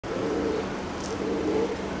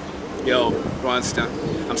Yo, Lwansta,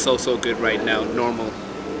 I'm so good right now. Normal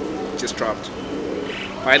just dropped.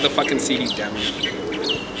 Buy the fucking CD, damn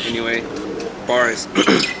it. Anyway, bars.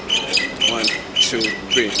 1, 2,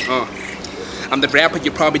 3. I'm the rapper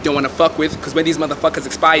you probably don't wanna fuck with, cause when these motherfuckers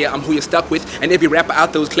expire, I'm who you're stuck with. And every rapper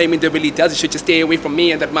out there who's claiming that really does it should just stay away from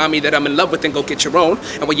me and that mommy that I'm in love with and go get your own.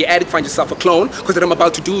 And when you're at it, find yourself a clone, cause what I'm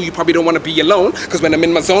about to do, you probably don't wanna be alone. Cause when I'm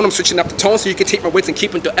in my zone, I'm switching up the tone so you can take my words and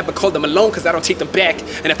keep them, don't ever call them alone, cause I don't take them back.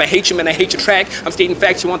 And if I hate you, man, I hate your track. I'm stating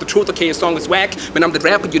facts, you want the truth, okay, your song is whack. When I'm the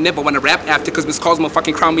rapper, you never wanna rap after, cause Miss Cosmo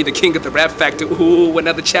fucking crown me the king of the rap factor. Ooh,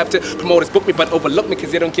 another chapter. Promoters book me but overlook me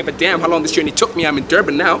cause they don't give a damn how long this journey took me. I'm in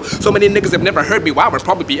Durban now. So many niggas have never heard me. Wow, I'd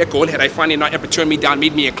probably be echoed had I finally not ever turned me down,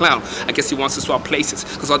 made me a clown. I guess he wants to swap places,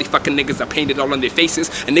 cause all these fucking niggas are painted all on their faces.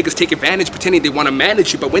 And niggas take advantage, pretending they wanna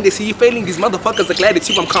manage you. But when they see you failing, these motherfuckers are glad it's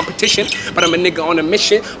you. I'm competition, but I'm a nigga on a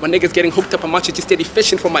mission. When niggas getting hooked up on much, just steady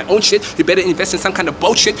fishing for my own shit. You better invest in some kind of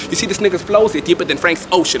bullshit. You see this nigga's flows, they're deeper than Frank's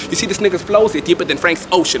ocean. You see this nigga's flows, they're deeper than Frank's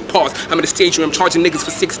ocean. Pause. I'm at a stage where I'm charging niggas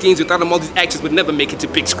for 16s. Without them, all these actors would never make it to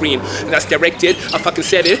big screen. And that's directed. I fucking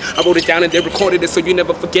said it. I wrote it down and they recorded it, so you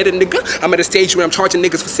never forget it, nigga. I'm at a stage where I'm charging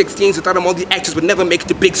niggas for 16s. Without them, all the actors would never make it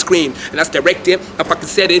to big screen. And that's directed. I fucking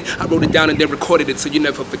said it. I wrote it down and they recorded it, so you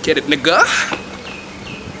never forget it, nigga.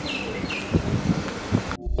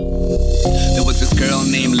 There was this girl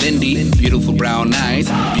named Lindy, beautiful brown eyes,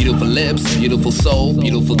 beautiful lips, beautiful soul,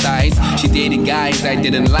 beautiful thighs. She dated guys I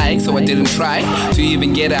didn't like, so I didn't try to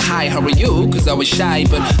even get a hi, how are you? Cause I was shy,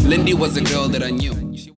 but Lindy was a girl that I knew.